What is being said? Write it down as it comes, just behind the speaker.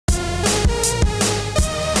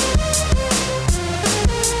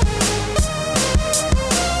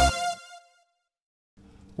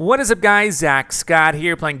What is up, guys? Zack Scott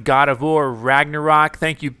here playing God of War Ragnarok.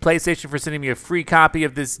 Thank you, PlayStation, for sending me a free copy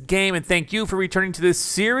of this game, and thank you for returning to this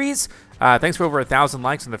series. Thanks for over 1,000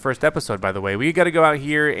 likes on the first episode, by the way. We got to go out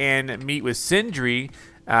here and meet with Sindri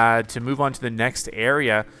to move on to the next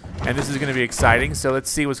area, and this is going to be exciting, so let's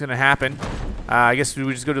see what's going to happen. I guess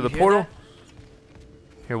we just go to the portal.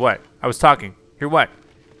 Hear what? I was talking. Hear what?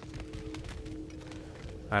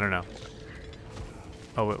 I don't know.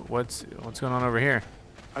 Oh, what's going on over here?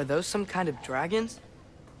 Are those some kind of dragons?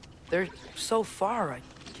 They're so far, I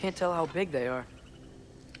can't tell how big they are.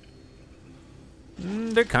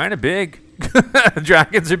 They're kind of big.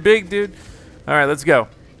 Dragons are big, dude. All right, let's go.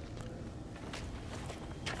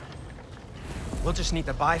 We'll just need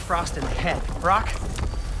the Bifrost in the head. Brock,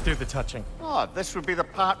 do the touching. Oh, this would be the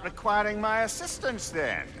part requiring my assistance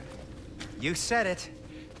then. You said it.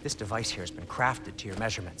 This device here has been crafted to your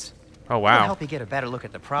measurements. Oh, It'll wow. help you get a better look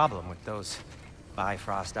at the problem with those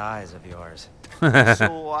Bifrost eyes of yours.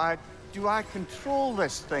 So, do I control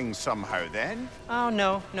this thing somehow then? Oh,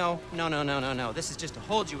 no. This is just to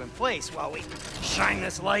hold you in place while we shine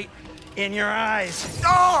this light in your eyes.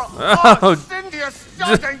 Oh, Sindri, you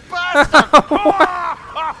stunting bastard!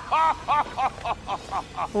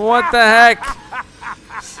 What the heck?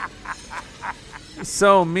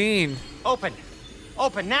 So mean. Open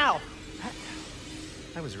now.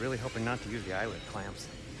 I was really hoping not to use the eyelid clamps.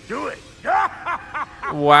 Do it!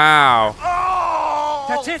 Wow.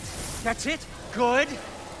 Oh! That's it. Good.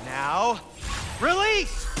 Now,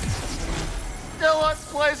 release. Still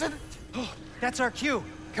unpleasant. Oh, that's our cue.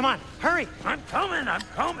 Come on, hurry. I'm coming.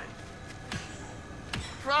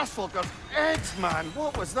 Crossfolk of eggs, man.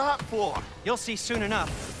 What was that for? You'll see soon enough.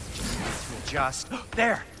 Just have to adjust.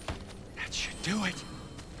 There. That should do it.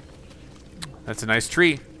 That's a nice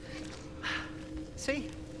tree. See?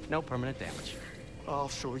 No permanent damage. I'll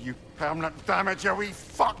show you permanent damage, you wee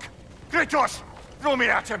fuck. Kratos, throw me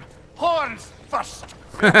at him. Horns first.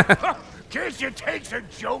 Case you takes a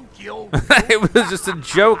joke, you. It was just a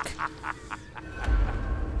joke.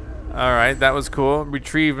 All right, that was cool.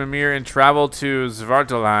 Retrieve Mimir and travel to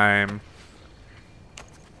Svartalheim.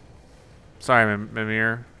 Sorry,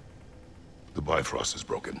 Mimir. The Bifrost is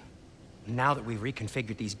broken. Now that we've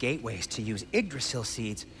reconfigured these gateways to use Yggdrasil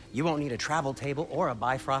seeds, you won't need a travel table or a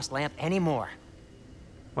Bifrost lamp anymore.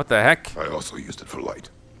 What the heck? I also used it for light.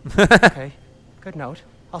 Okay, good note.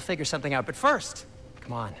 I'll figure something out, but first,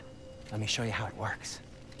 come on, let me show you how it works.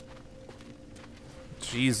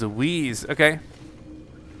 Jeez Louise. Okay.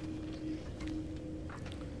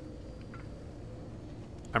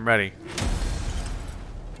 I'm ready.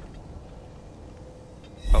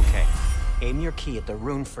 Okay, aim your key at the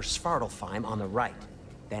rune for Svartalfheim on the right,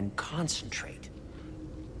 then concentrate.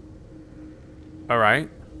 All right.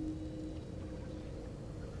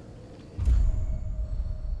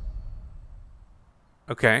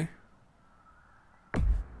 Okay.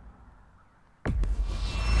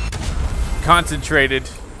 Concentrated.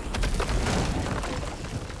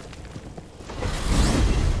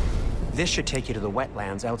 This should take you to the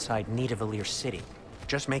wetlands outside Nidavellir city.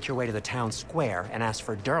 Just make your way to the town square and ask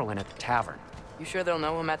for Durlin at the tavern. You sure they'll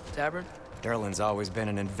know him at the tavern? Durlin's always been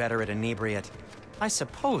an inveterate inebriate. I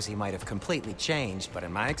suppose he might have completely changed, but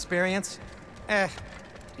in my experience,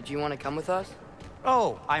 Did you want to come with us?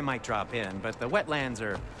 Oh, I might drop in, but the wetlands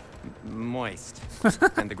are moist.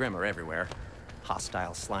 And the Grim are everywhere.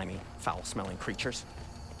 Hostile, slimy, foul-smelling creatures.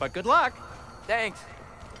 But good luck! Thanks.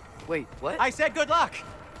 Wait, what? I said good luck!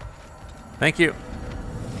 Thank you.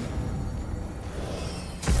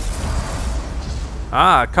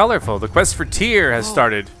 Ah, colorful. The quest for Tyr has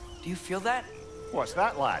started. Do you feel that? What's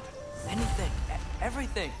that, lad? Anything.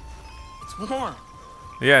 Everything. It's warm.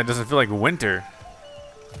 Yeah, it doesn't feel like winter.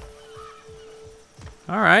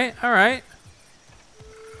 All right.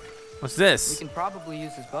 What's We this? can probably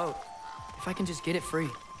use this boat. If I can just get it free.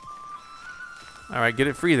 All right, get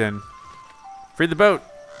it free then. Free the boat.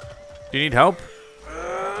 Do you need help?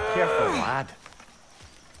 Careful, lad.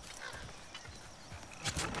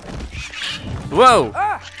 Whoa!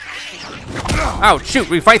 Oh, shoot,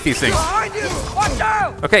 we fight these things. Behind you! Watch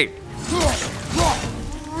out! Okay.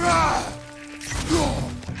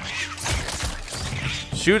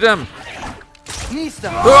 Shoot them. Nista!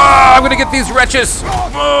 Ah, I'm gonna get these wretches.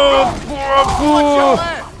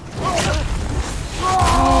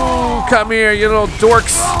 Come here, you little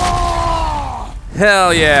dorks.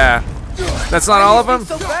 Hell yeah. That's not all of them?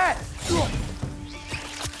 So bad.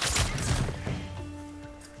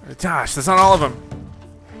 Gosh, that's not all of them.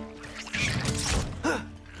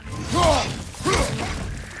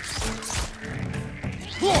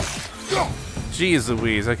 Jeez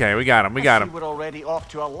Louise. Okay, we got him. We got him. We're already off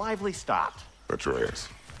to a lively start. Atreus,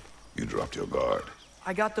 You dropped your guard.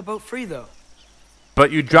 I got the boat free, though.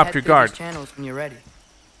 But you dropped your Head through these guard. channels when you're ready.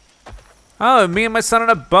 Oh, me and my son on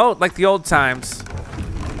a boat like the old times.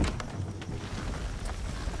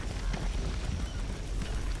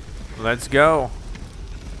 Let's go.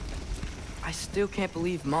 I still can't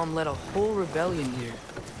believe Mom led a whole rebellion here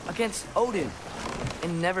against Odin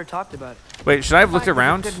and never talked about it. Wait, should I have looked The fact that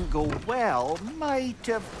around? it didn't go well might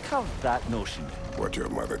have covered that notion. What your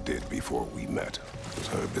mother did before we met was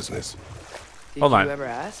her business. Did Hold you on. ever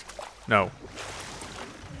ask? No.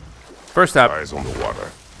 First up, Eyes on the water.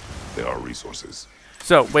 There are resources.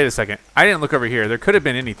 so wait a second. I didn't look over here. There could have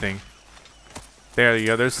been anything. There you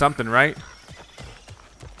go. There's something, right?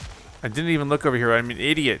 I didn't even look over here. I'm an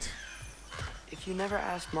idiot. If you never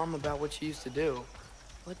asked Mom about what she used to do,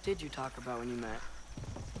 what did you talk about when you met?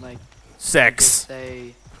 Like, just Sex.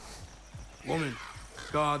 say, woman,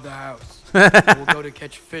 guard the house. We'll go to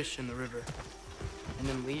catch fish in the river. And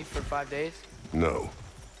then leave for 5 days? No.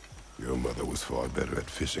 Your mother was far better at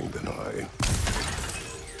fishing than I.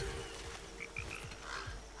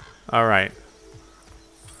 All right.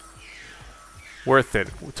 Worth it.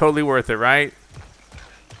 Totally worth it, right?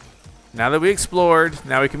 Now that we explored,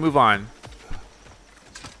 now we can move on.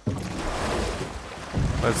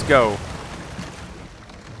 Let's go.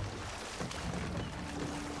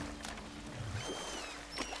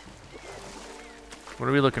 What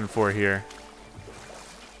are we looking for here?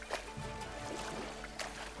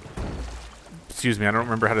 Excuse me, I don't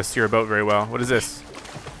remember how to steer a boat very well. What is this?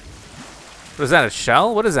 What is that, a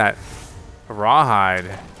shell? What is that? A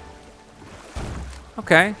rawhide.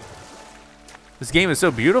 Okay. This game is so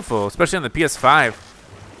beautiful, especially on the PS5.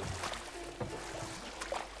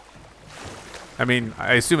 I mean,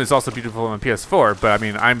 I assume it's also beautiful on the PS4, but I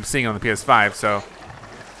mean, I'm seeing it on the PS5, so.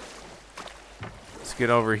 Let's get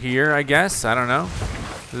over here, I guess. I don't know.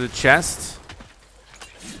 There's a chest.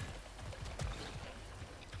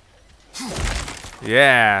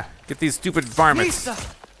 Yeah. Get these stupid varmints.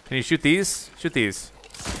 Can you shoot these? Shoot these.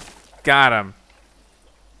 Got him.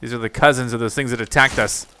 These are the cousins of those things that attacked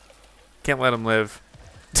us. Can't let them live.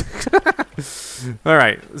 All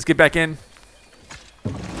right, let's get back in.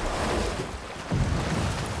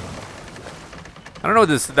 I don't know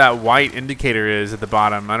what that white indicator is at the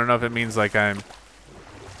bottom. I don't know if it means like I'm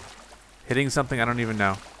hitting something. I don't even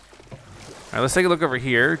know. All right, let's take a look over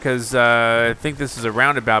here because I think this is a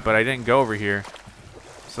roundabout, but I didn't go over here.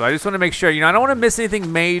 So I just want to make sure, you know, I don't want to miss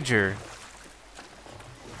anything major.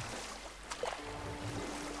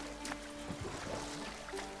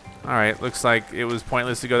 All right, looks like it was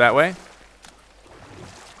pointless to go that way.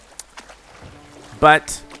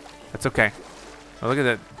 But that's okay. Oh, look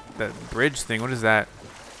at that bridge thing. What is that?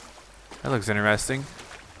 That looks interesting.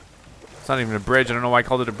 It's not even a bridge. I don't know why I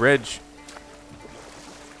called it a bridge.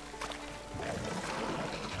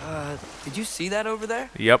 Did you see that over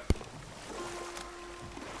there? Yep.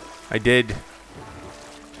 I did.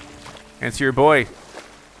 Answer your boy.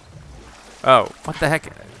 Oh, what the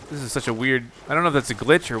heck? This is such a weird... I don't know if that's a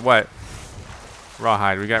glitch or what.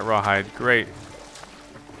 Rawhide. We got rawhide. Great.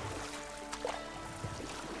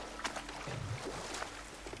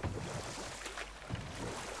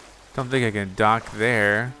 Don't think I can dock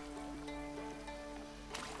there.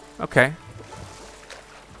 Okay.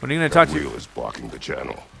 When are you going to talk to That you? wheel is blocking the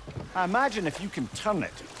channel. I imagine if you can turn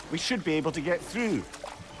it, we should be able to get through.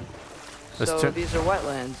 Let's So turn- these are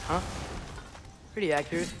wetlands, huh? Pretty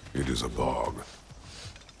accurate. It is a bog.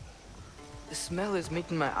 The smell is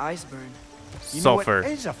making my eyes burn. You Sulfur. know,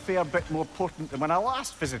 it is a fair bit more potent than when I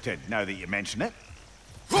last visited, now that you mention it.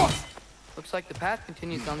 Looks like the path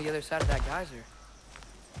continues on the other side of that geyser.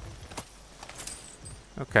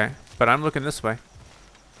 Okay, but I'm looking this way.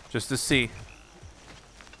 Just to see.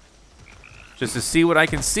 Just to see what I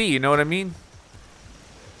can see, you know what I mean?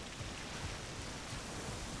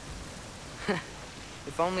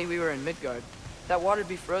 If only we were in Midgard. That water'd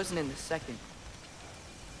be frozen in a second.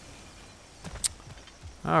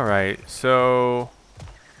 Alright, so...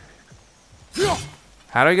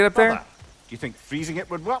 How do I get up there? Brother, do you think freezing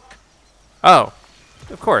it would work? Oh,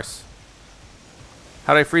 of course.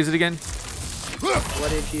 How do I freeze it again?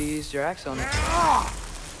 What if you used your axe on it?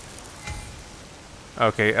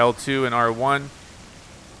 Okay, L2 and R1.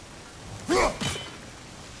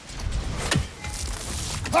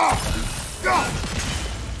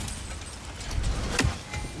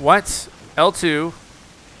 What? L2.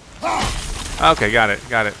 Okay, got it,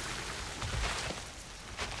 got it.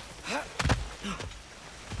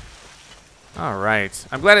 All right.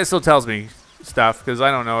 I'm glad it still tells me stuff, because I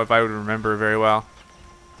don't know if I would remember very well.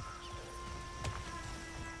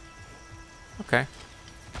 Okay.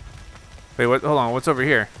 Wait, what? Hold on. What's over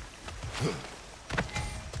here?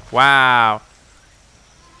 Wow.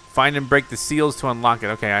 Find and break the seals to unlock it.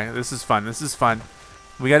 Okay, this is fun. This is fun.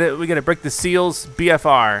 We gotta break the seals.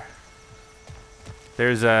 BFR.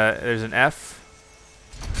 There's an F.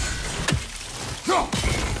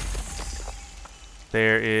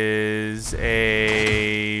 There is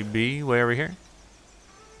a B way over here.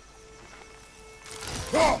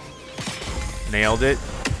 Nailed it.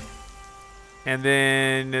 And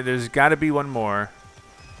then there's got to be one more.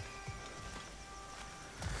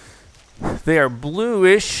 They are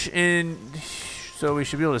bluish, and so we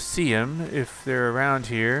should be able to see them if they're around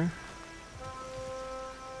here.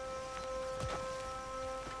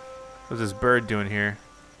 What's this bird doing here?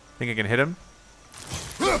 Think I can hit him?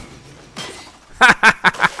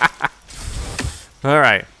 All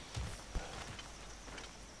right.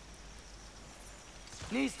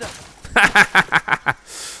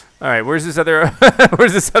 All right. Where's this other?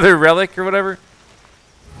 Where's this other relic or whatever?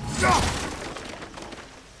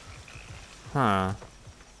 Huh.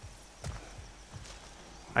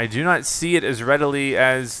 I do not see it as readily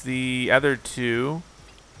as the other two.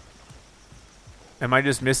 Am I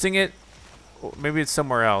just missing it? Maybe it's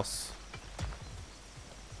somewhere else.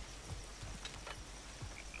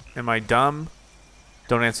 Am I dumb?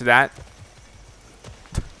 Don't answer that.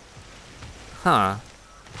 Huh.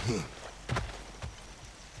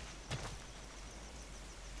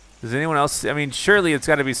 Does anyone else? I mean, surely it's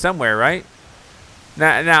got to be somewhere, right?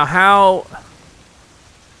 Now, how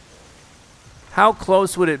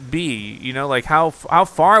close would it be? You know, like how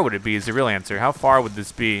far would it be? Is the real answer. How far would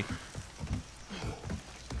this be?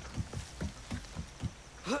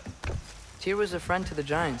 Tyr was a friend to the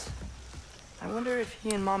giants. I wonder if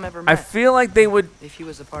he and Mom ever met. I feel like they would. If he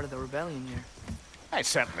was a part of the rebellion here. It's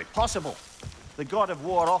certainly possible. The god of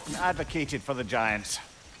war often advocated for the giants.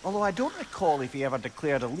 Although I don't recall if he ever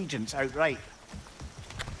declared allegiance outright.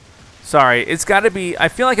 Sorry, it's got to be. I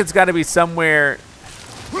feel like it's got to be somewhere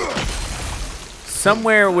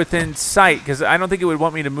within sight, because I don't think it would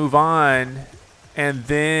want me to move on, and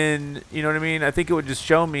then you know what I mean. I think it would just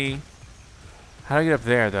show me. How do I get up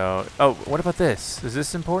there, though? Oh, what about this? Is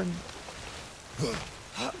this important?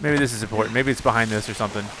 Maybe this is important. Maybe it's behind this or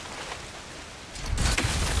something.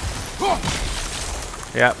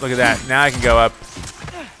 Yeah, look at that. Now I can go up.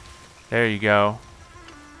 There you go.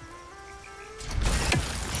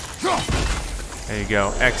 There you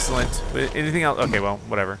go. Excellent. Anything else? Okay, well,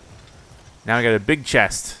 whatever. Now I got a big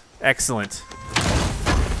chest. Excellent.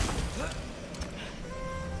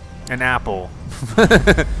 An apple.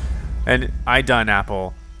 An I-done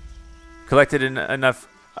apple. Collected enough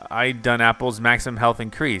I-done apples, maximum health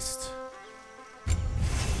increased.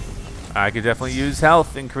 I could definitely use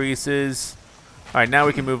health increases. All right, now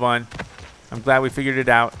we can move on. I'm glad we figured it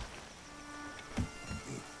out.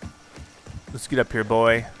 Let's get up here,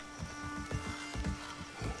 boy.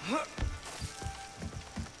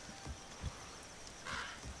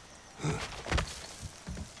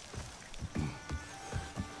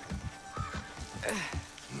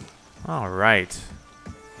 All right.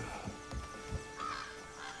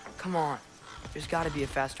 Come on. There's got to be a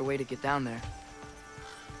faster way to get down there.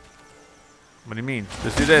 What do you mean?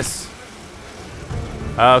 Let's do this.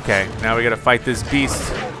 Okay, now we gotta fight this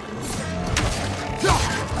beast.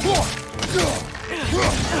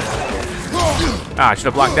 Ah, I should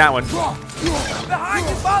have blocked that one. Behind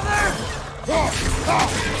you, father!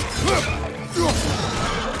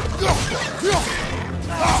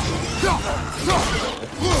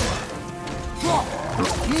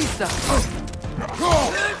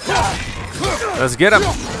 Let's get him.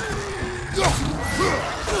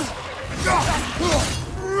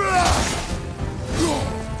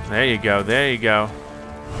 There you go. There you go.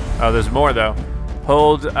 Oh, there's more though.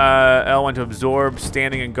 Hold L1 to absorb.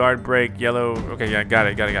 Standing and guard break. Yellow. Okay, yeah, got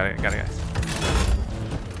it.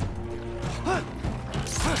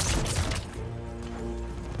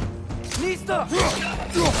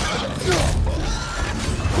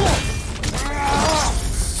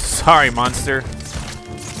 Sorry, monster.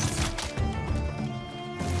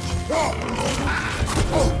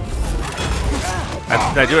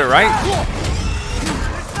 Did I do it right?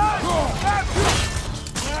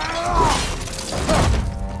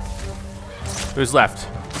 Who's left?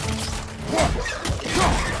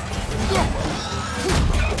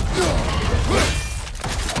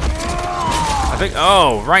 I think,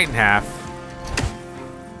 oh, right in half.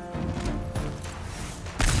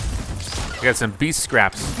 I got some beast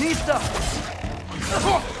scraps.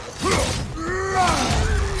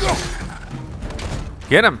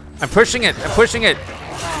 Get him. I'm pushing it.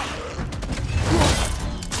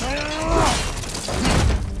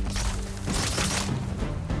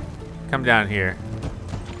 Come down here.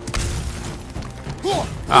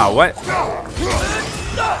 Oh, what?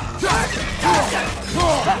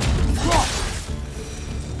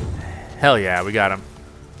 Hell yeah, we got him.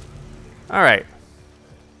 All right.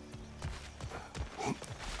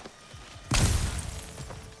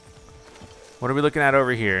 What are we looking at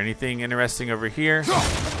over here? Anything interesting over here?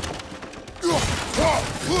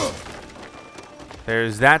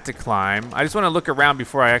 There's that to climb. I just want to look around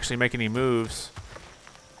before I actually make any moves.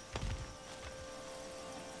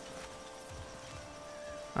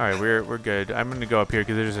 All right, we're good. I'm gonna go up here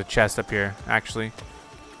because there's a chest up here, actually.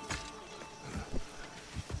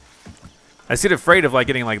 I just get afraid of like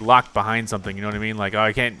getting like locked behind something. You know what I mean? Like, oh,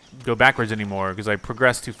 I can't go backwards anymore because I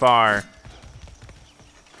progressed too far.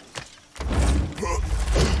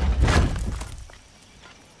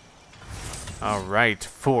 All right,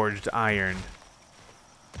 forged iron.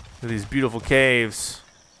 Look at these beautiful caves.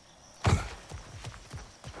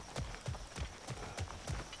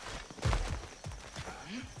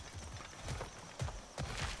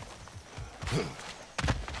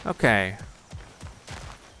 Okay.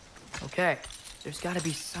 Okay, there's got to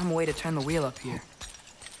be some way to turn the wheel up here.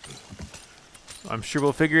 I'm sure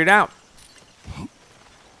we'll figure it out.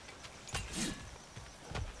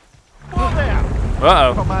 Whoa there!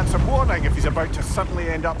 Uh-oh. Give a man some warning if he's about to suddenly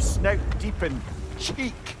end up snout deep in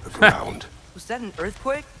cheek. The ground. Was that an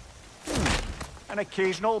earthquake? An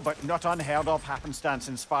occasional but not unheard of happenstance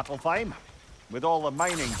in Svartalfheim. With all the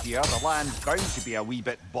mining here, the land's bound to be a wee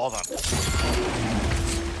bit bothered.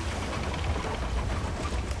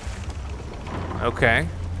 Okay.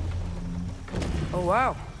 Oh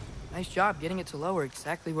wow, nice job getting it to lower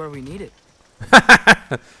exactly where we need it.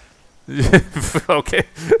 Okay.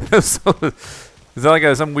 So, is that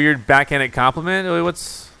like some weird backhanded compliment?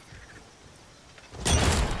 What's... I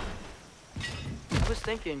was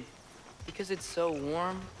thinking, because it's so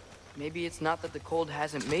warm, maybe it's not that the cold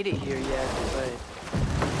hasn't made it here yet, but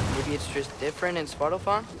maybe it's just different in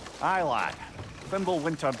Svartalfheim? Aye, lad.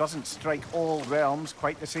 Fimbulwinter doesn't strike all realms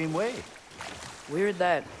quite the same way. Weird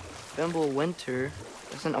that Fimbulwinter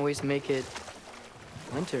doesn't always make it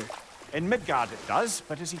winter. In Midgard it does,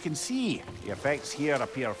 but as you can see, the effects here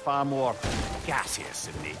appear far more gaseous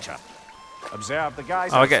in nature. Observe the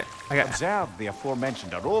geysers. Oh, okay. Observe the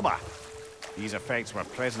aforementioned aroma. These effects were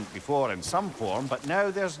present before in some form, but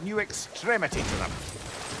now there's new extremity to them.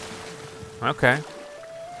 Okay.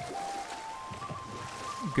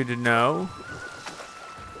 Good to know.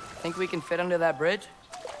 Think we can fit under that bridge?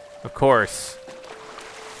 Of course.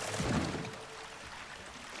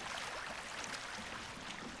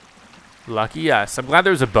 Lucky us. I'm glad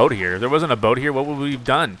there was a boat here. If there wasn't a boat here, what would we have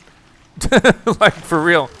done? Like, for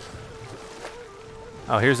real.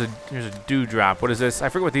 Oh, here's a dewdrop. What is this? I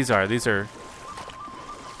forget what these are. These are...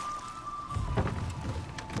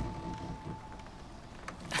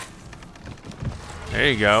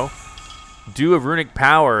 There you go. Dew of runic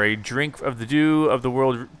power. A drink of the dew of the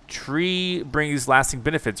world tree brings lasting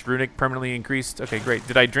benefits. Runic permanently increased. Okay, great.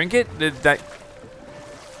 Did I drink it? Did that...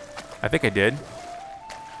 I think I did.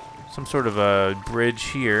 Some sort of a bridge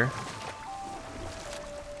here.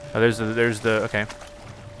 Oh, there's the, okay.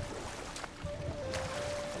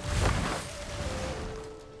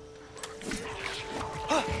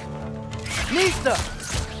 Nista!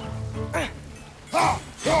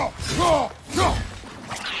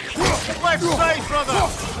 Left side, brother!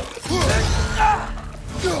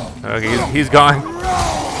 Okay, he's gone.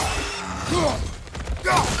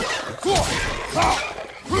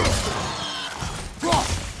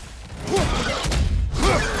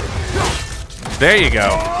 There you go.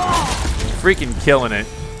 Freaking killing it.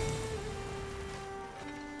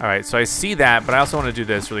 Alright, so I see that, but I also want to do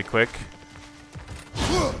this really quick.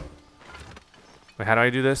 Wait, how do I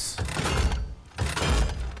do this?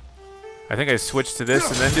 I think I switched to this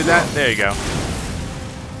and then do that. There you go.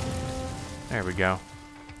 There we go.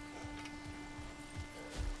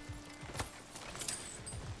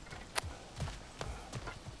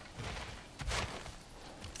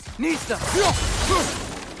 Nista!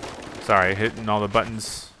 Sorry, hitting all the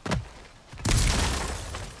buttons.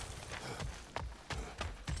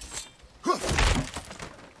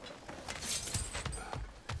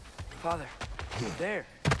 Father, there.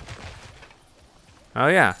 Oh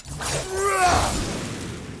yeah.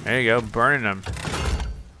 There you go, burning them.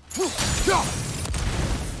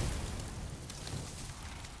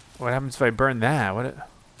 What happens if I burn that? What?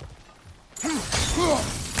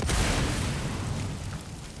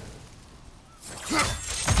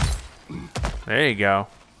 There you go.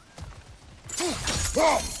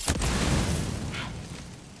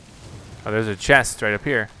 Oh, there's a chest right up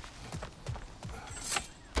here.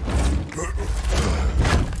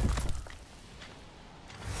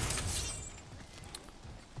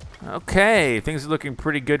 Okay, things are looking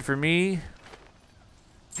pretty good for me.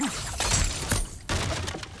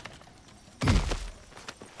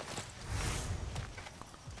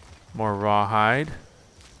 More rawhide.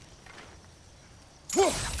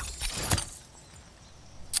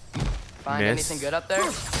 Find anything good up there?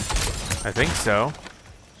 I think so.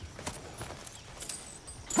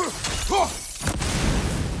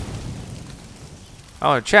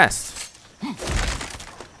 Oh, a chest.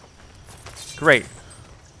 Great.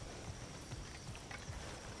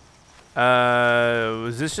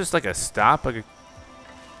 Was this just like a stop? Like a...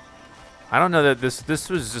 I don't know that this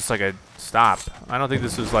was just like a stop. I don't think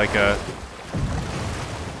this was like a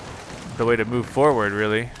the way to move forward,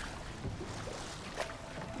 really.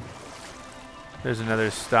 There's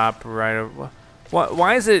another stop right over.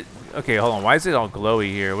 Why is it? Okay, hold on. Why is it all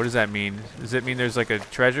glowy here? What does that mean? Does it mean there's like a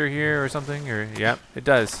treasure here or something? Or yep, it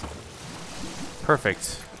does.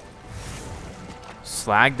 Perfect.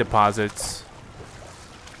 Slag deposits.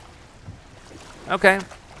 Okay,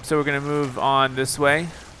 so we're gonna move on this way.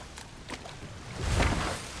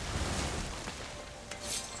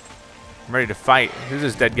 I'm ready to fight. Who's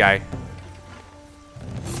this dead guy?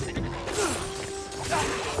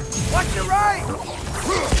 Watch your right!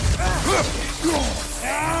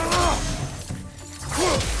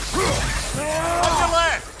 Watch your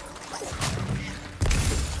left!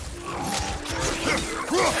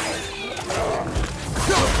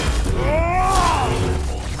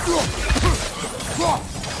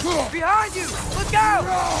 Behind you! Look out!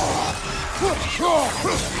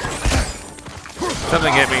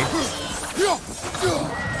 Something hit me.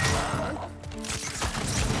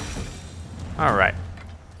 All right.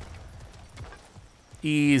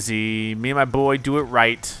 Easy. Me and my boy do it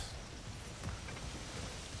right.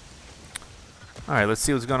 All right, let's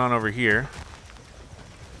see what's going on over here.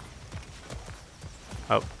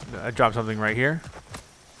 Oh, I dropped something right here.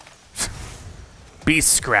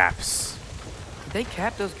 Beast scraps. Did they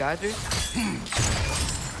cap those geysers?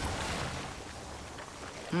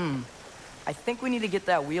 I think we need to get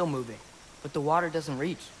that wheel moving, but the water doesn't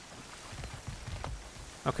reach.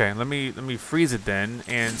 Okay, let me freeze it then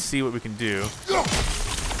and see what we can do.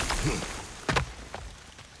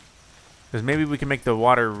 Because maybe we can make the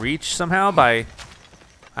water reach somehow by,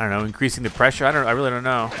 I don't know, increasing the pressure. I really don't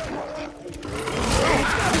know.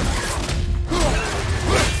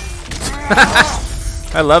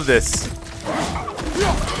 I love this.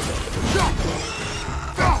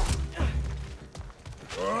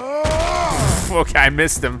 Okay, I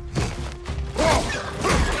missed him.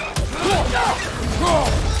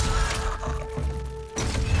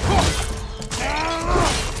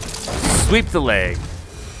 Sweep the leg.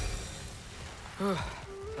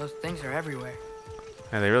 Those things are everywhere.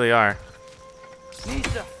 Yeah, they really are.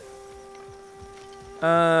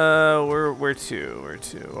 Where to? Where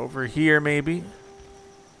to? Over here, maybe.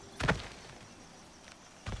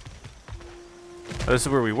 Oh, this is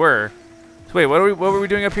where we were. So wait, what were we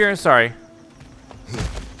doing up here? Sorry.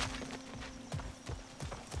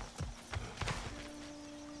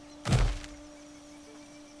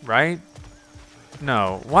 Right?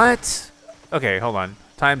 No. What? Okay, hold on.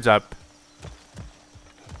 Time's up.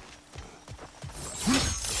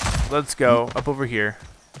 Let's go up over here.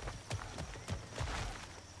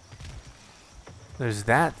 There's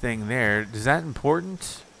that thing there. Is that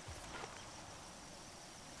important?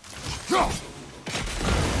 There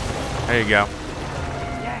you go.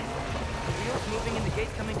 Yes. The wheel's moving and the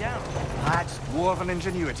gate's coming down. That's dwarven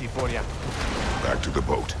ingenuity for you. Back to the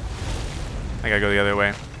boat. I gotta go the other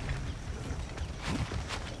way.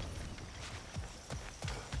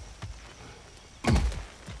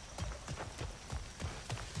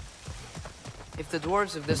 If the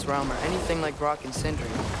dwarves of this realm are anything like Brock and Sindri,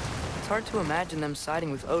 it's hard to imagine them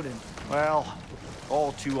siding with Odin. Well,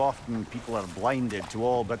 all too often people are blinded to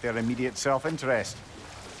all but their immediate self-interest.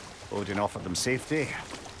 Odin offered them safety,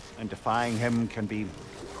 and defying him can be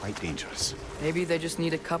quite dangerous. Maybe they just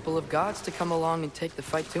need a couple of gods to come along and take the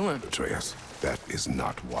fight to him. Atreus, that is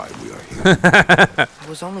not why we are here. I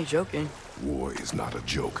was only joking. War is not a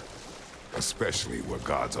joke, especially where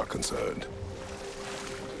gods are concerned.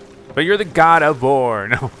 But you're the god of war.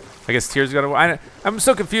 No, I guess Tyr's god of war. I'm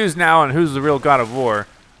so confused now on who's the real god of war.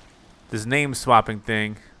 This name swapping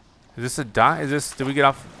thing. Is this a dot? Is this? Did we get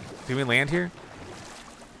off? Did we land here?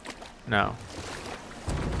 No.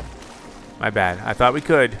 My bad. I thought we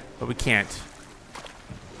could, but we can't.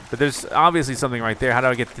 But there's obviously something right there. How do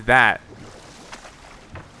I get to that?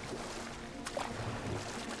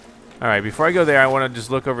 All right. Before I go there, I want to just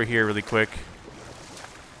look over here really quick.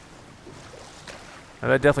 Now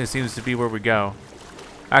that definitely seems to be where we go.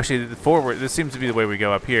 Actually, the forward. This seems to be the way we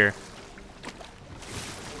go up here.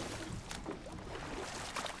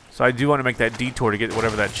 So I do want to make that detour to get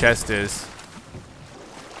whatever that chest is.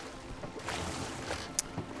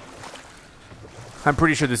 I'm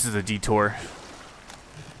pretty sure this is a detour.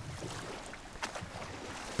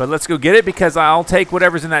 But let's go get it because I'll take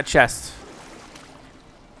whatever's in that chest.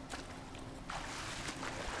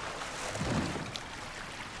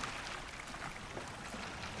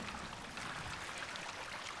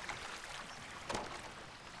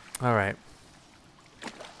 All right.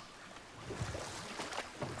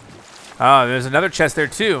 Oh, there's another chest there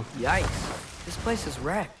too. Yikes. This place is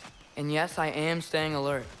wrecked. And yes, I am staying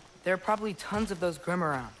alert. There are probably tons of those Grimm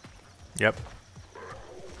around. Yep.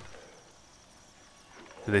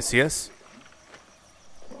 Do they see us?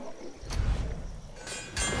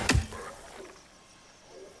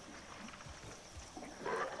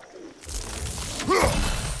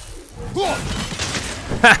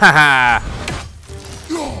 Ha ha ha!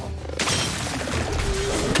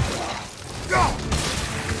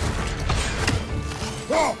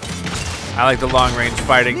 I like the long range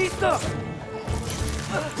fighting.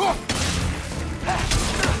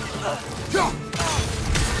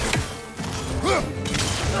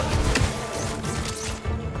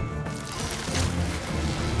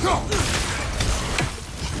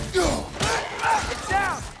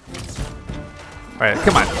 All right,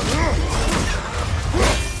 come on.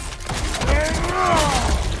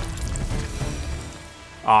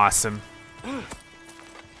 Awesome.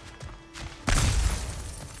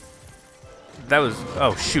 That was,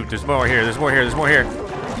 oh shoot, there's more here, there's more here, there's more here.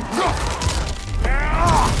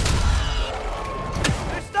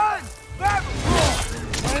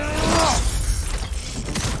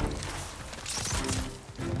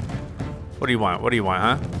 What do you want? What do you want,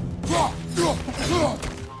 huh?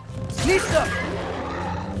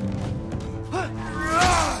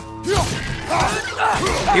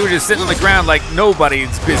 You were just sitting on the ground like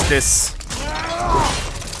nobody's business.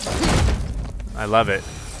 I love it.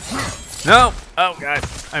 No! Oh god,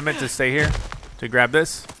 I meant to stay here to grab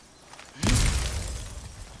this.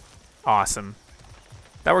 Awesome.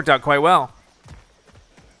 That worked out quite well.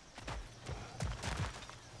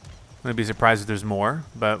 I'm gonna be surprised if there's more,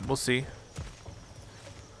 but we'll see.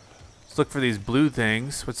 Let's look for these blue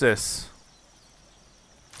things. What's this?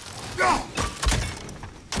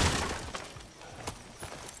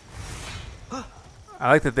 I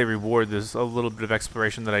like that they reward this a little bit of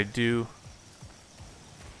exploration that I do.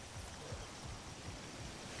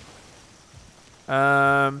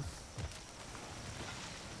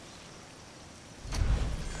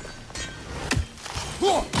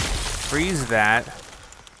 Freeze that.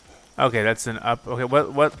 Okay, that's an up. Okay,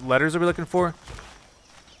 what letters are we looking for?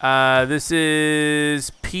 This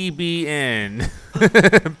is PBN.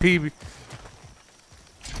 PB.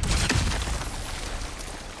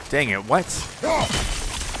 Dang it! What?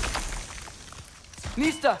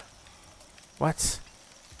 Nista. What?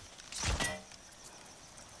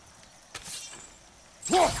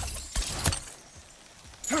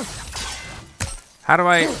 How do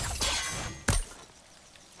I?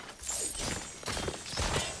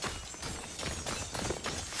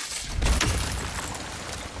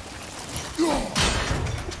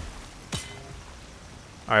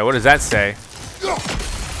 All right, what does that say?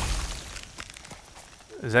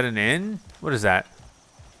 Is that an N? What is that?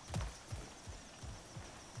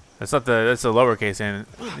 That's not the. That's a lowercase N.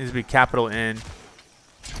 It needs to be capital N.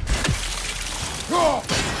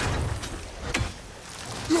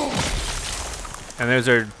 And there's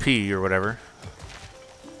our P or whatever.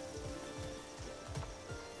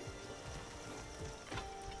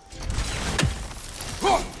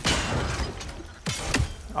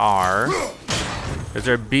 R. There's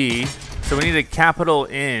our B. So we need a capital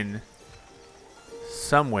N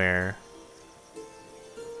somewhere.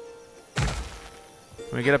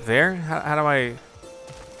 Can we get up there? How do I... Do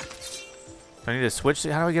I need to switch?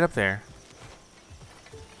 How do I get up there?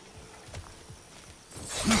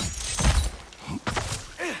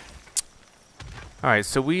 Alright,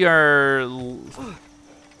 so we are...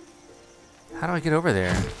 How do I get over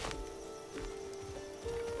there?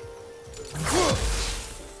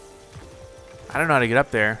 I don't know how to get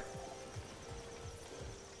up there.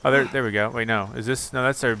 Oh, there we go. Wait, no. Is this... No,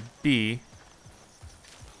 that's our B.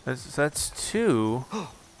 That's 2.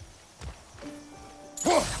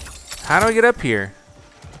 How do I get up here?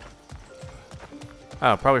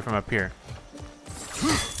 Oh, probably from up here.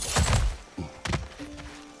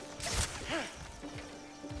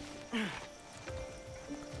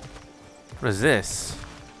 What is this?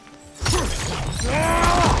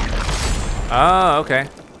 Oh, okay.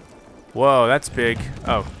 Whoa, that's big.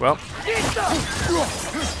 Oh, well.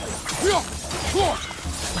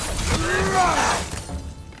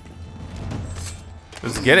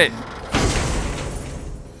 Let's get it.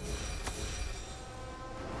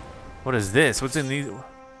 What is this? What's in these?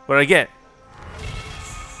 What did I get?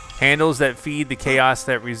 Handles that feed the chaos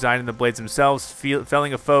that reside in the blades themselves.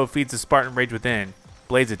 Felling a foe feeds the Spartan rage within.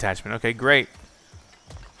 Blades attachment. Okay, great.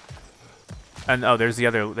 And oh, there's the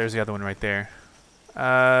other one right there.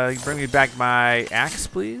 Bring me back my axe,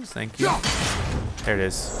 please. Thank you. There it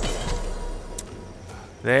is.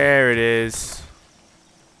 There it is.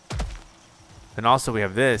 And also we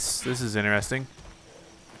have this. This is interesting.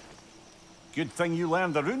 Good thing you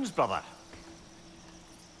learned the runes, brother.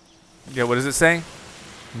 Yeah, what does it say?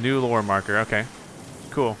 New lore marker. Okay.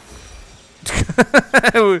 Cool.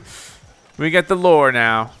 We get the lore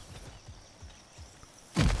now.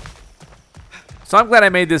 So I'm glad I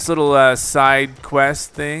made this little side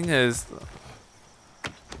quest thing.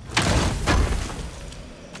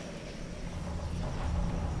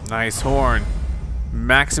 Nice horn.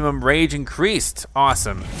 Maximum rage increased.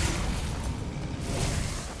 Awesome.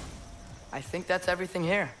 I think that's everything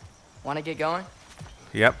here. Want to get going?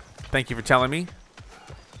 Yep. Thank you for telling me.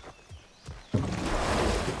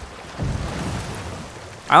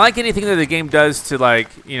 I like anything that the game does to, like,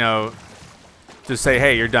 you know, just say,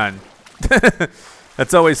 hey, you're done.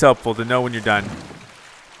 That's always helpful to know when you're done.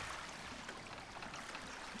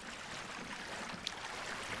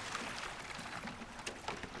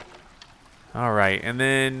 All right, and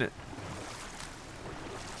then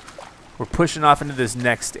we're pushing off into this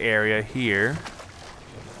next area here,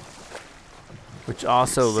 which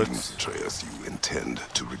also looks... Atreus, you intend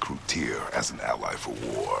to recruit Tyr as an ally for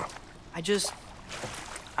war.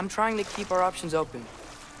 I'm trying to keep our options open.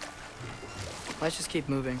 Let's just keep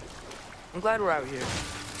moving. I'm glad we're out here,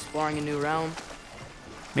 exploring a new realm.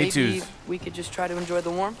 Me too. Maybe we could just try to enjoy the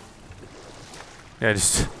warmth? Yeah,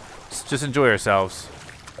 just enjoy ourselves.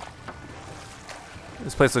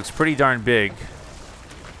 This place looks pretty darn big.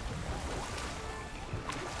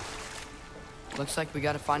 Looks like we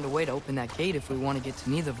gotta find a way to open that gate if we want to get to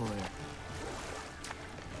Nidavellir.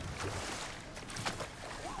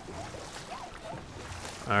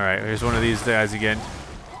 Alright, here's one of these guys again.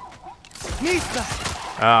 Nista!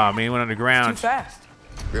 Oh, man, he went underground. Too fast.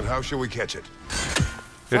 Then how shall we catch it?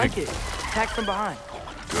 Flank it. Attack from behind.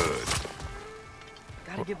 Good.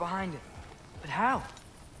 Gotta get behind it. But how?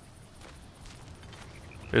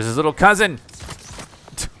 There's his little cousin.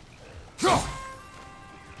 I'm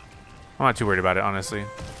not too worried about it, honestly.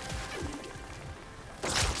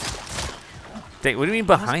 Dang, what do you mean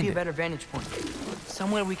behind Must be it? a better vantage point.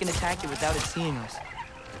 Somewhere we can attack it without it seeing us.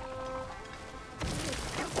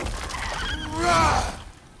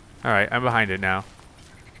 Alright, I'm behind it now.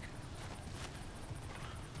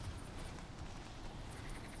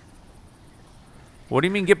 What do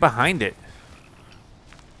you mean get behind it?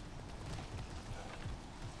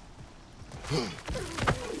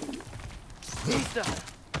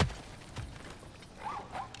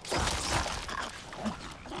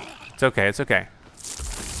 It's okay, it's okay.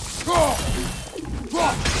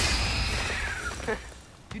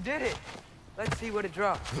 You did it. Let's see what it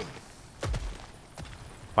dropped.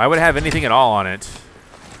 Why would it have anything at all on it?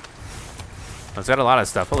 Oh, it's got a lot of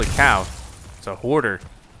stuff. Holy cow. It's a hoarder.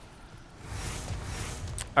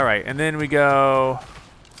 Alright, and then we go...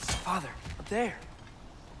 Father, up there.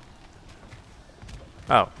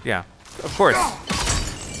 Oh, yeah. Of course.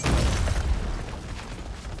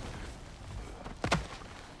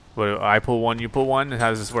 What, I pull one, you pull one? How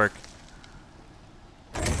does this work?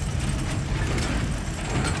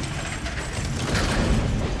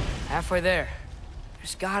 Halfway there.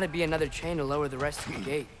 There's gotta be another chain to lower the rest of the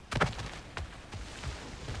gate.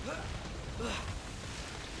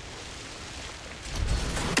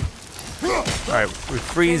 Alright, we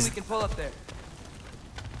freeze. We can pull up there.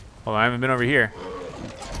 Hold on, I haven't been over here.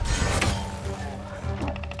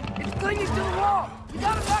 It's clinging to the wall. You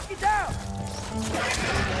gotta knock it down.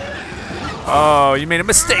 Oh, you made a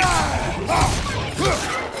mistake.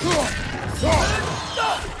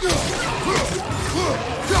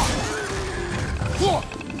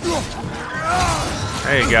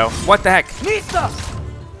 There you go. What the heck? Nista!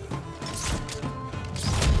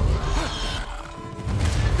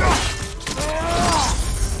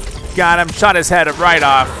 Got him. Shot his head right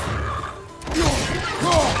off.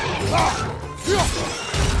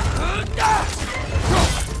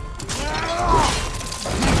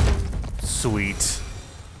 Sweet.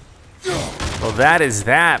 Well, that is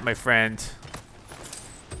that, my friend.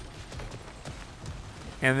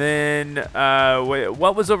 And then,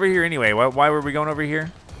 what was over here anyway? Why were we going over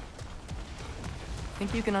here?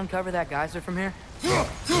 Think you can uncover that geyser from here? I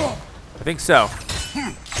think so.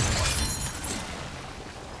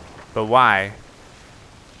 But why?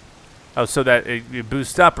 Oh, so that it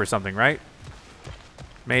boosts up or something, right?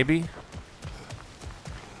 Maybe.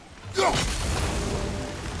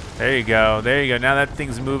 There you go. There you go. Now that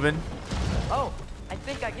thing's moving. Oh, I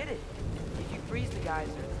think I get it. If you freeze the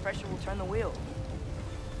geyser, the pressure will turn the wheel.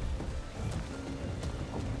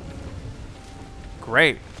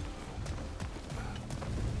 Great.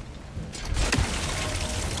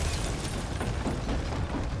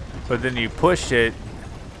 But then you push it.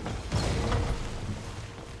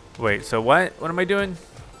 Wait, so what? What am I doing?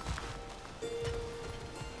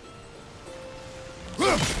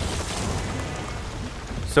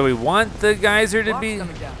 So we want the geyser to be...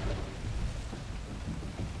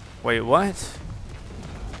 Wait, what?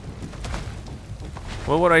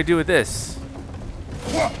 What would I do with this?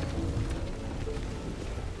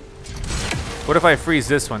 What if I freeze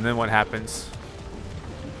this one? Then what happens?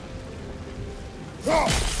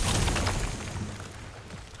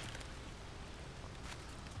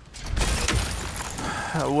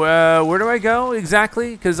 Where do I go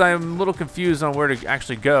exactly? Because I'm a little confused on where to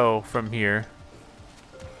actually go from here.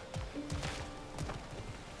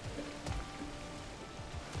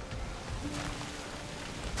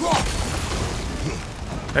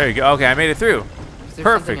 There you go. Okay, I made it through. Is there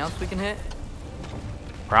Perfect. something else we can hit?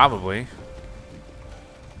 Probably.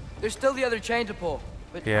 There's still the other chain to pull,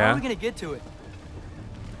 but Yeah. how are we gonna get to it?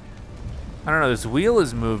 I don't know. This wheel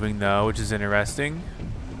is moving though, which is interesting.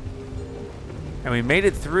 And we made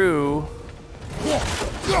it through.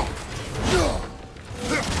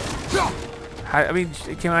 I mean,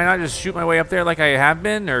 can I not just shoot my way up there like I have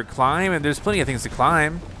been, or climb? And there's plenty of things to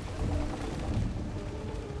climb.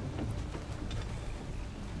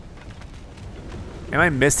 Am I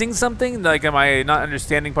missing something? Like, am I not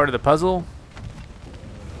understanding part of the puzzle?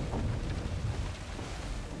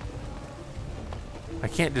 I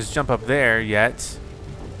can't just jump up there yet.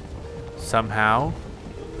 Somehow.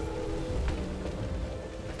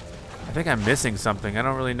 I think I'm missing something. I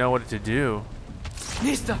don't really know what to do.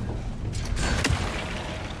 Nista!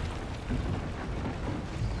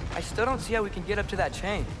 I still don't see how we can get up to that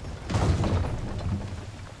chain.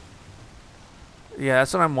 Yeah,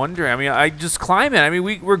 that's what I'm wondering. I mean, I just climb it. I mean,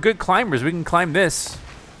 we're good climbers. We can climb this.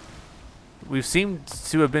 We've seemed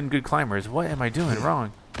to have been good climbers. What am I doing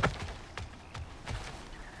wrong?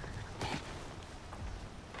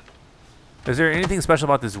 Is there anything special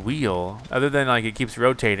about this wheel other than like it keeps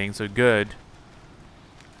rotating, so good?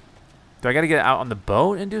 Do I got to get out on the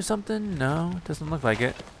boat and do something? No, it doesn't look like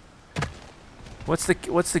it. What's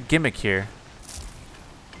the gimmick here?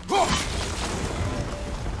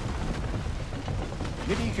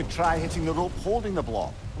 Maybe you could try hitting the rope holding the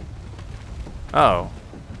block. Oh.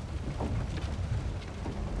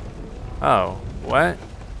 Oh, what?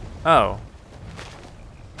 Oh.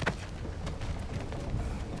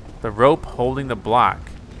 The rope holding the block.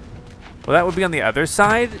 Well, that would be on the other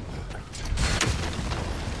side?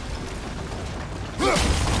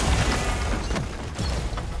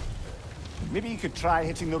 Maybe you could try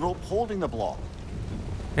hitting the rope holding the block.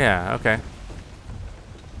 Yeah, okay.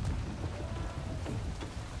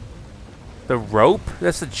 The rope?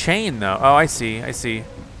 That's the chain, though. Oh, I see. I see.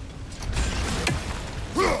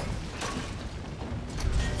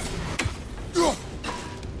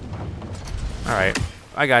 All right.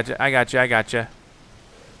 I got you. I got you. I got you.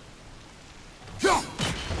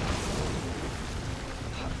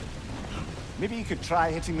 Maybe you could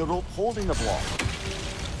try hitting the rope holding the block.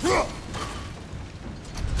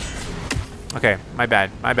 Okay, my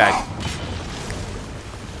bad. My bad.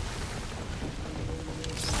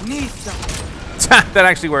 That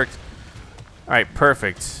actually worked. All right,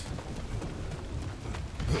 perfect.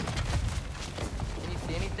 Can you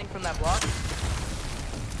see anything from that block?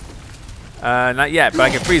 Not yet, but I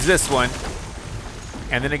can freeze this one.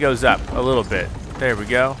 And then it goes up a little bit. There we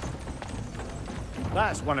go.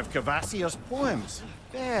 That's one of Cavassier's poems.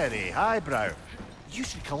 Very highbrow. You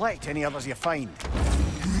should collect any others you find.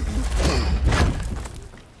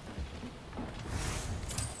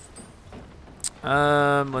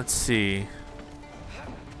 Let's see.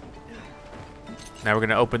 Now we're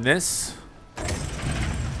gonna open this.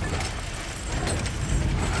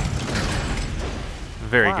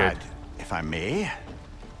 Very good. If I may,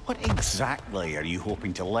 what exactly are you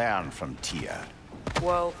hoping to learn from Tyr?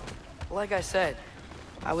 Well, like I said,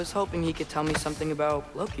 I was hoping he could tell me something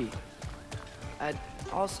about Loki. I'd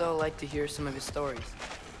also like to hear some of his stories.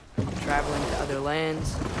 Traveling to other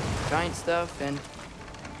lands, giant stuff, and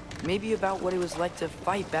maybe about what it was like to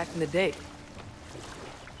fight back in the day.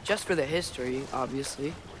 Just for the history,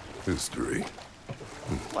 obviously. History?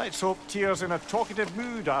 Let's hope Tyr's in a talkative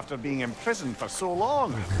mood after being imprisoned for so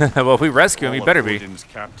long. Well, if we rescue him, he better be. Odin's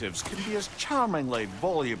captives can be as charmingly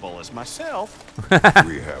voluble as myself.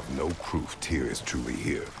 We have no proof Tyr is truly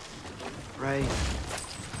here. Right.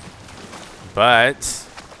 But,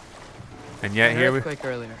 and yet An here we. earthquake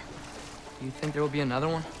earlier. Do you think there will be another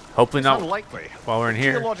one? Hopefully It's not unlikely. while we're in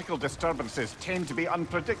here. Geological disturbances tend to be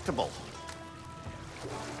unpredictable.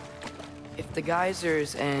 If the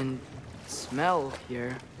geysers and smell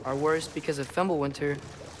here are worse because of Fimbulwinter,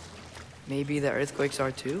 maybe the earthquakes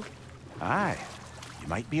are too? Aye. You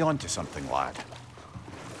might be onto something, lad.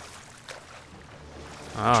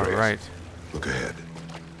 All Atreus, right. Look ahead.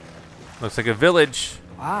 Looks like a village.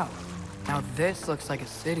 Wow. Now this looks like a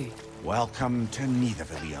city. Welcome to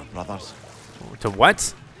Nidavellir, brothers. To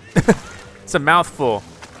what? It's a mouthful.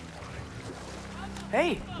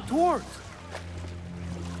 Hey, dwarves!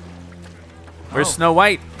 Where's Oh. Snow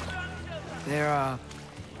White? They're,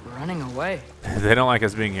 running away. They don't like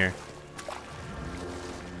us being here.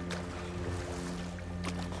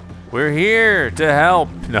 We're here to help.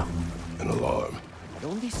 No. An alarm. I'd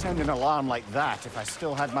only sound an alarm like that if I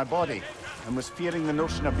still had my body and was fearing the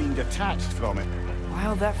notion of being detached from it. Why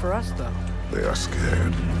all that for us, though? They are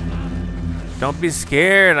scared. Don't be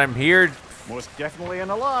scared. I'm here. Most definitely an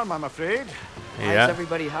alarm, I'm afraid. Why is Yeah.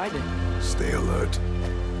 everybody hiding? Stay alert.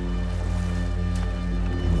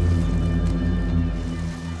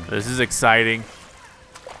 This is exciting.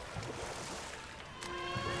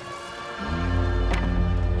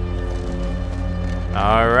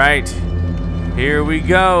 All right. Here we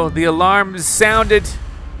go. The alarm is sounded.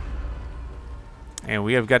 And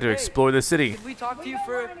we have got to explore the city. Could we talk to you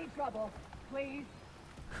for...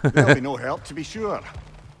 There'll be no help, to be sure.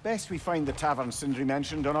 Best we find the tavern Sindri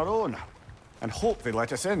mentioned on our own, and hope they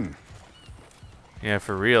let us in. Yeah,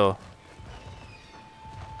 for real.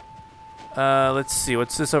 Let's see.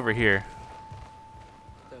 What's this over here?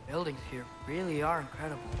 The buildings here really are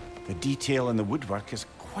incredible. The detail in the woodwork is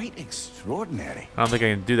quite extraordinary. I don't think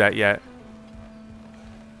I can do that yet.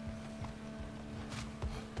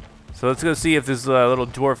 So let's go see if this little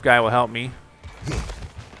dwarf guy will help me.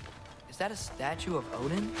 Is that a statue of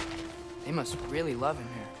Odin? They must really love him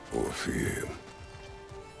here. Or fear him.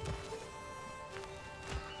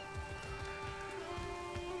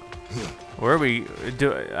 Where are we?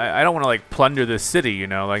 I don't want to like plunder this city, you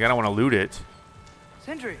know. Like I don't want to loot it.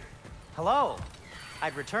 Sindri! Hello.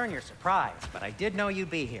 I'd return your surprise, but I did know you'd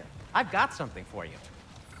be here. I've got something for you.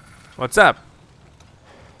 What's up?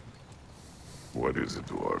 What is it,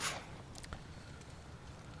 dwarf?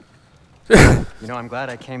 You know, I'm glad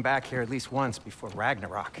I came back here at least once before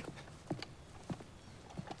Ragnarok.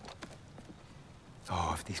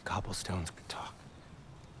 Oh, if these cobblestones could talk.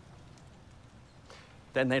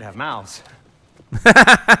 Then they'd have mouths.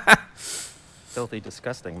 Filthy,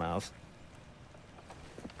 disgusting mouths.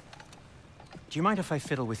 Do you mind if I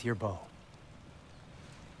fiddle with your bow?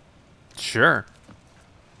 Sure.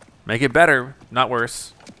 Make it better, not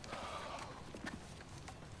worse.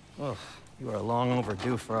 Oh, you are long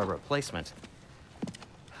overdue for a replacement.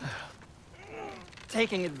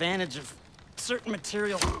 Taking advantage of certain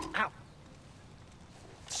material. Ow.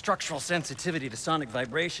 Structural sensitivity to sonic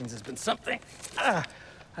vibrations has been something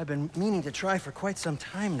I've been meaning to try for quite some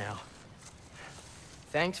time now.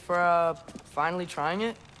 Thanks for, finally trying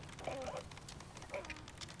it.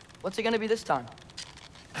 What's it gonna be this time?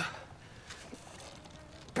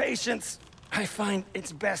 Patience. I find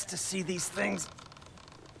it's best to see these things,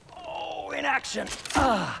 in action.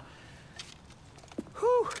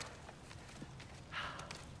 Whew.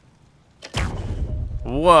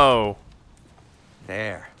 Whoa.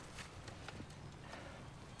 There.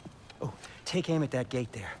 Oh, take aim at that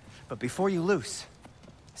gate there. But before you loose,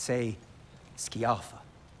 say, Skialfa.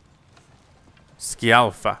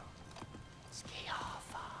 Skialfa. Skialfa.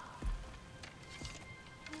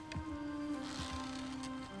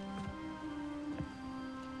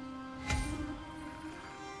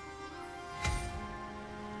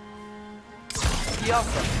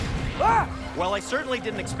 Well, I certainly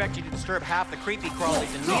didn't expect you to disturb half the creepy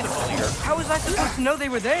crawlies in Nidavellir. How was I supposed to know they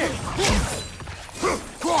were there?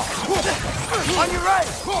 On your right!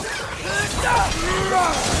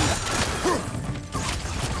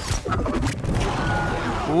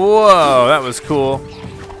 Whoa, that was cool.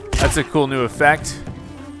 That's a cool new effect.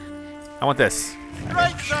 I want this.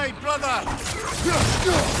 Right side, brother!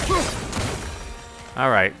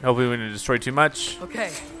 All right. Hopefully we didn't destroy too much.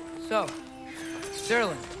 Okay, so,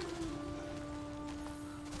 Sterling.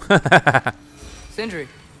 Sindri,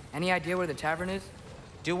 any idea where the tavern is?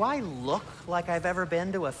 Do I look like I've ever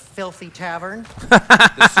been to a filthy tavern?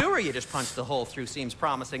 The sewer you just punched the hole through seems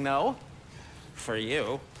promising, though. For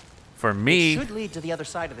you. For me. It should lead to the other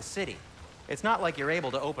side of the city. It's not like you're able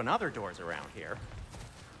to open other doors around here.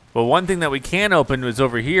 Well, one thing that we can open is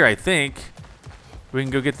over here, I think. We can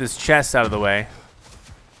go get this chest out of the way.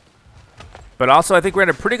 But also, I think we're at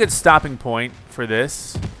a pretty good stopping point for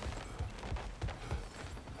this.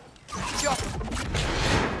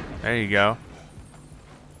 There you go.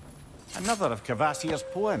 Another of Kvasir's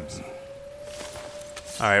poems.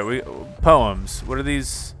 All right, poems. What are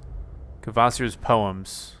these? Kvasir's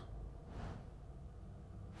poems.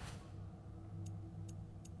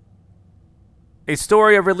 A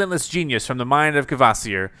story of relentless genius from the mind of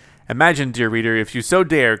Kvasir. Imagine, dear reader, if you so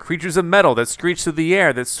dare, creatures of metal that screech through the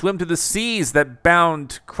air, that swim to the seas, that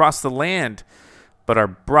bound cross the land, but are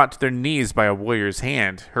brought to their knees by a warrior's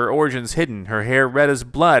hand. Her origins hidden, her hair red as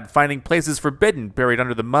blood, finding places forbidden, buried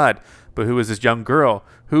under the mud. But who is this young girl?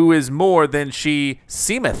 Who is more than she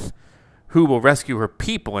seemeth? Who will rescue her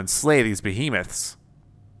people and slay these behemoths?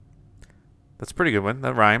 That's a pretty good one.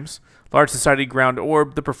 That rhymes. Large Society Ground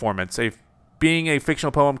Orb, the performance. Being a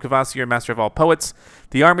fictional poem, Kvasir, master of all poets,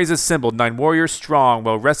 the armies assembled, 9 warriors strong,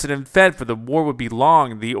 well rested and fed, for the war would be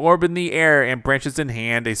long. The orb in the air and branches in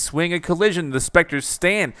hand, a swing, a collision, the specters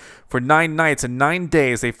stand. For 9 nights and 9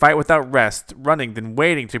 days they fight without rest, running, then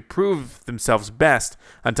waiting to prove themselves best,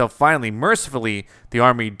 until finally, mercifully, the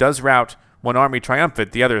army does rout. One army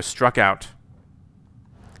triumphant, the other struck out.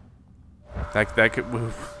 That could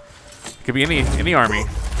be any army.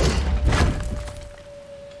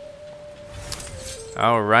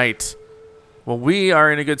 All right. Well, we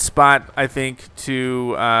are in a good spot, I think,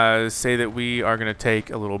 to say that we are going to take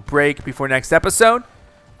a little break before next episode.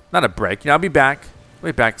 Not a break. I'll be back.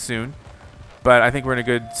 We'll be back soon. But I think we're in a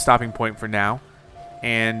good stopping point for now.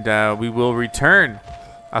 And we will return.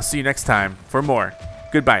 I'll see you next time for more.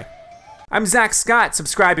 Goodbye. I'm Zack Scott.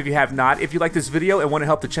 Subscribe if you have not. If you like this video and want to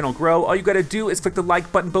help the channel grow, all you got to do is click the like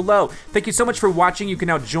button below. Thank you so much for watching. You can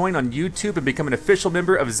now join on YouTube and become an official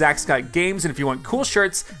member of ZackScottGames. And if you want cool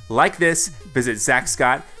shirts like this, visit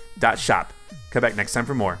ZackScott.shop. Come back next time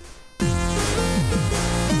for more.